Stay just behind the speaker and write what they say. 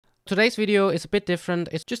Today's video is a bit different.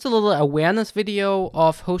 It's just a little awareness video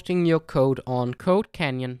of hosting your code on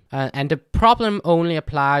CodeCanyon. And the problem only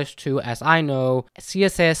applies to, as I know,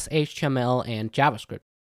 CSS, HTML, and JavaScript.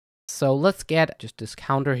 So let's get just this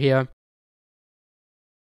counter here.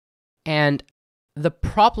 And the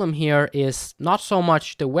problem here is not so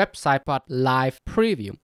much the website, but live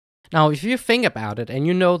preview. Now, if you think about it and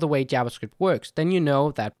you know the way JavaScript works, then you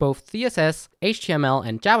know that both CSS, HTML,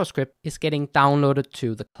 and JavaScript is getting downloaded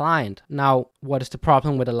to the client. Now, what is the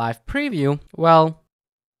problem with a live preview? Well,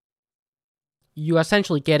 you are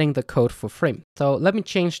essentially getting the code for free. So let me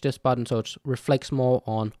change this button so it reflects more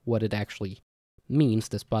on what it actually means,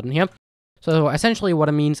 this button here. So essentially what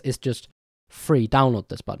it means is just free, download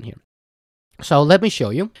this button here. So let me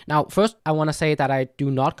show you. Now, first, I want to say that I do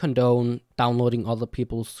not condone downloading other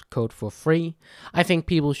people's code for free. I think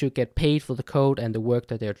people should get paid for the code and the work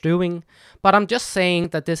that they're doing. But I'm just saying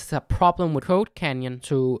that this is a problem with CodeCanyon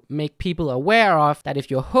to make people aware of that if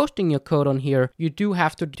you're hosting your code on here, you do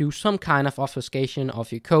have to do some kind of obfuscation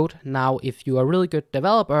of your code. Now, if you're a really good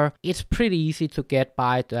developer, it's pretty easy to get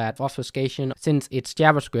by that obfuscation since it's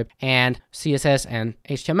JavaScript and CSS and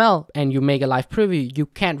HTML, and you make a live preview, you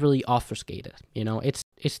can't really obfuscate it. You know, it's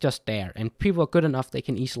just there, and people are good enough, they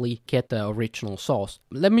can easily get the original source.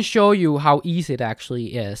 Let me show you how easy it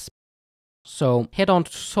actually is. So head on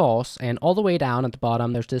to source, and all the way down at the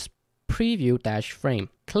bottom, there's this preview-frame.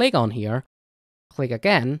 Click on here, click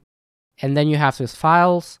again, and then you have this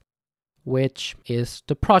files, which is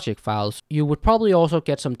the project files. You would probably also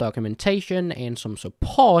get some documentation and some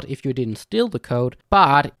support if you didn't steal the code,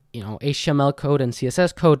 but you know, HTML code and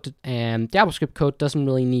CSS code and JavaScript code doesn't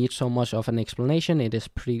really need so much of an explanation. It is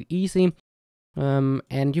pretty easy.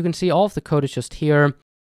 And you can see all of the code is just here.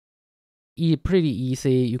 Pretty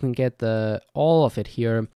easy. You can get all of it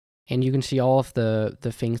here, and you can see all of the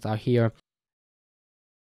things are here.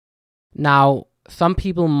 Now, some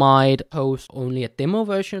people might host only a demo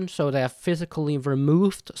version, so they have physically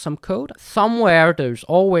removed some code. Somewhere there's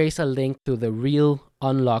always a link to the real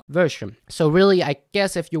unlocked version. So really, I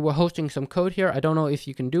guess if you were hosting some code here, I don't know if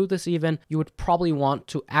you can do this even, you would probably want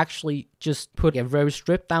to actually just put a very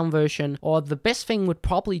stripped down version, or the best thing would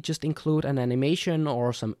probably just include an animation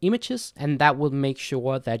or some images, and that would make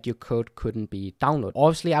sure that your code couldn't be downloaded.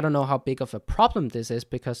 Obviously, I don't know how big of a problem this is,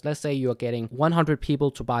 because let's say you're getting 100 people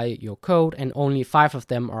to buy your code and only 5 of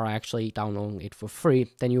them are actually downloading it for free,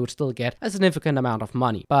 then you would still get a significant amount of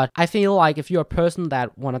money. But I feel like if you're a person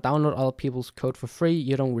that want to download other people's code for free,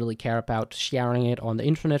 you don't really care about sharing it on the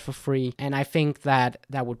internet for free. And I think that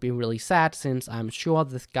would be really sad, since I'm sure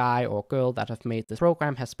this guy or girl that have made this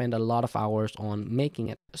program has spent a lot of hours on making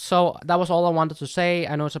it. So that was all I wanted to say.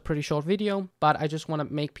 I know it's a pretty short video, but I just want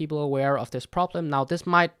to make people aware of this problem. Now, this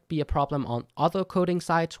might be a problem on other coding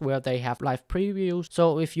sites where they have live previews.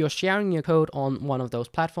 So if you're sharing your code on one of those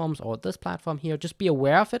platforms or this platform here, just be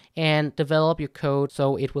aware of it and develop your code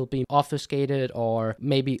so it will be obfuscated, or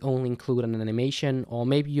maybe only include an animation, or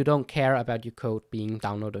maybe you don't care about your code being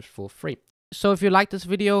downloaded for free. So if you like this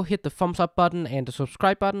video, hit the thumbs up button and the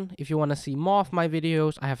subscribe button. If you want to see more of my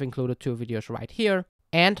videos, I have included 2 videos right here.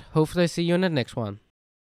 And hopefully see you in the next one.